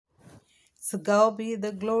To God be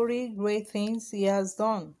the glory, great things He has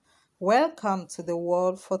done. Welcome to the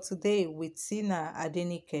word for today with Tina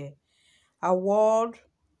Adenike. Our word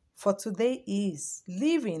for today is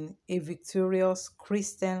living a victorious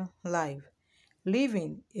Christian life.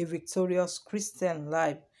 Living a victorious Christian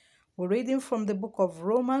life. We're reading from the book of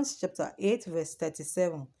Romans, chapter 8, verse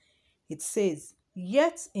 37. It says,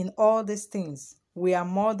 "Yet in all these things we are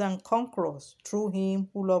more than conquerors through Him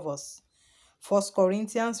who loves us." 1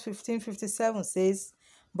 Corinthians 15:57 says,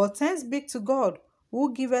 "But thanks be to God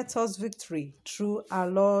who giveth us victory through our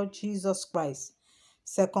Lord Jesus Christ."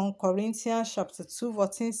 2 Corinthians chapter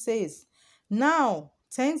 2:14 says, "Now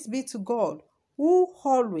thanks be to God who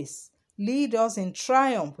always lead us in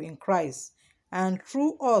triumph in Christ, and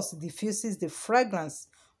through us diffuses the fragrance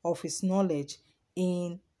of His knowledge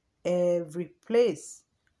in every place."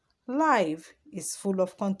 Life is full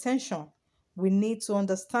of contention. We need to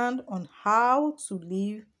understand on how to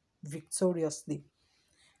live victoriously.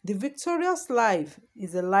 The victorious life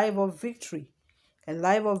is a life of victory, a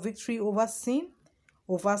life of victory over sin,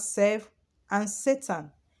 over self, and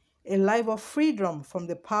Satan, a life of freedom from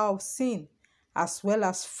the power of sin, as well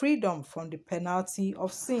as freedom from the penalty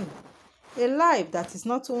of sin. A life that is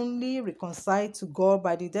not only reconciled to God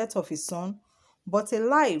by the death of His Son, but a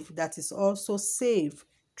life that is also saved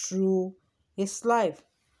through His life.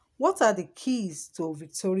 What are the keys to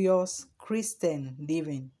victorious Christian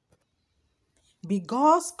living? Be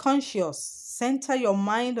God's conscious. Center your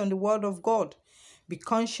mind on the Word of God. Be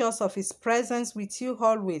conscious of His presence with you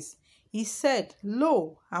always. He said,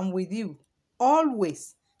 "Lo, I'm with you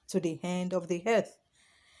always to the end of the earth."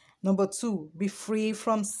 Number 2, be free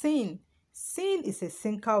from sin. Sin is a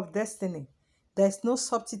sinker of destiny. There is no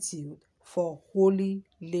substitute for holy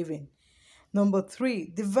living. Number 3,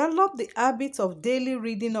 develop the habit of daily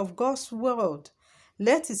reading of God's word.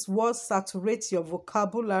 Let His word saturate your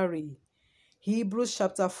vocabulary. Hebrews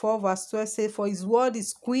chapter 4 verse 12 says, "For His word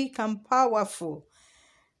is quick and powerful,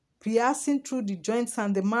 piercing through the joints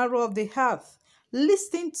and the marrow of the heart."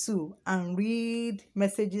 Listen to and read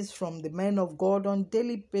messages from the men of God on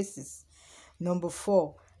daily basis. Number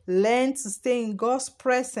 4, learn to stay in God's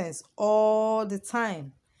presence all the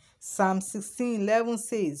time. Psalm 16:11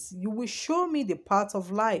 says, "You will show me the path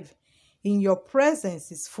of life. In your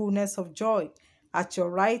presence is fullness of joy. At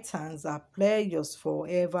your right hands are pleasures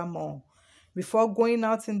forevermore." Before going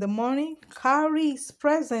out in the morning, carry His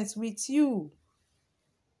presence with you.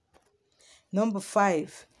 Number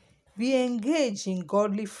 5, be engaged in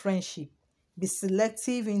godly friendship. Be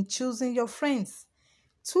selective in choosing your friends.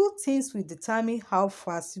 2 things will determine how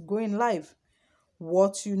fast you go in life: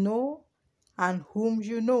 what you know and whom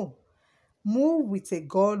you know. Move with a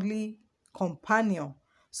godly companion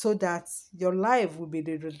so that your life will be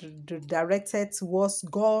directed towards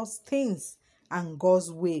God's things and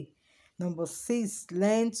God's way. Number 6,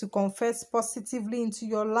 learn to confess positively into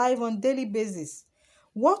your life on daily basis.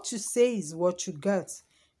 What you say is what you get.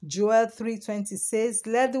 Joel 3:20 says,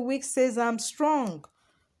 "Let the weak say, I'm strong."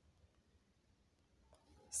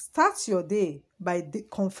 Start your day by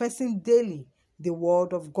confessing daily the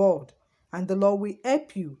word of God, and the Lord will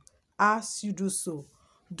help you as you do so.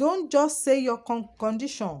 Don't just say your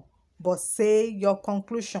condition, but say your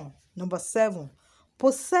conclusion. Number 7,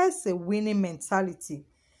 possess a winning mentality.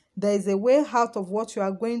 There is a way out of what you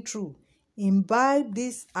are going through. Imbibe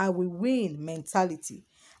this "I will win" mentality.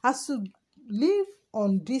 As you live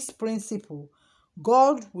on this principle,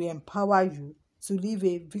 God will empower you to live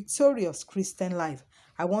a victorious Christian life.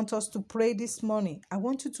 I want us to pray this morning. I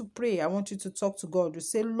want you to pray. I want you to talk to God. You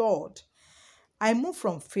say, "Lord, I move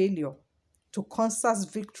from failure to constant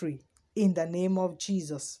victory in the name of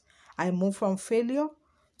Jesus. I move from failure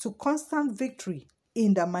to constant victory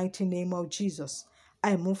in the mighty name of Jesus.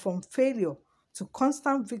 I move from failure to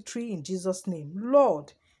constant victory in Jesus' name.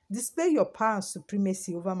 Lord, display your power and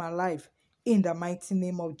supremacy over my life in the mighty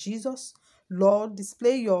name of Jesus. Lord,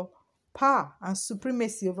 display your power and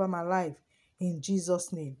supremacy over my life in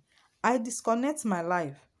Jesus' name. I disconnect my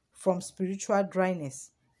life from spiritual dryness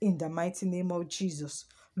in the mighty name of Jesus.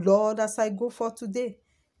 Lord, as I go for today,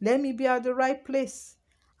 let me be at the right place,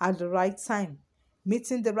 at the right time,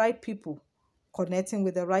 meeting the right people, connecting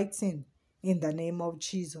with the right thing in the name of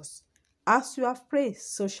Jesus. As you have prayed,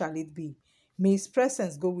 so shall it be. May His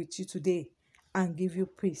presence go with you today and give you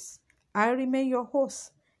peace. I remain your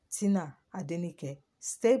host, Tina Adenike.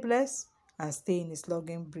 Stay blessed and stay in His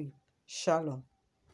loving breath. Shalom.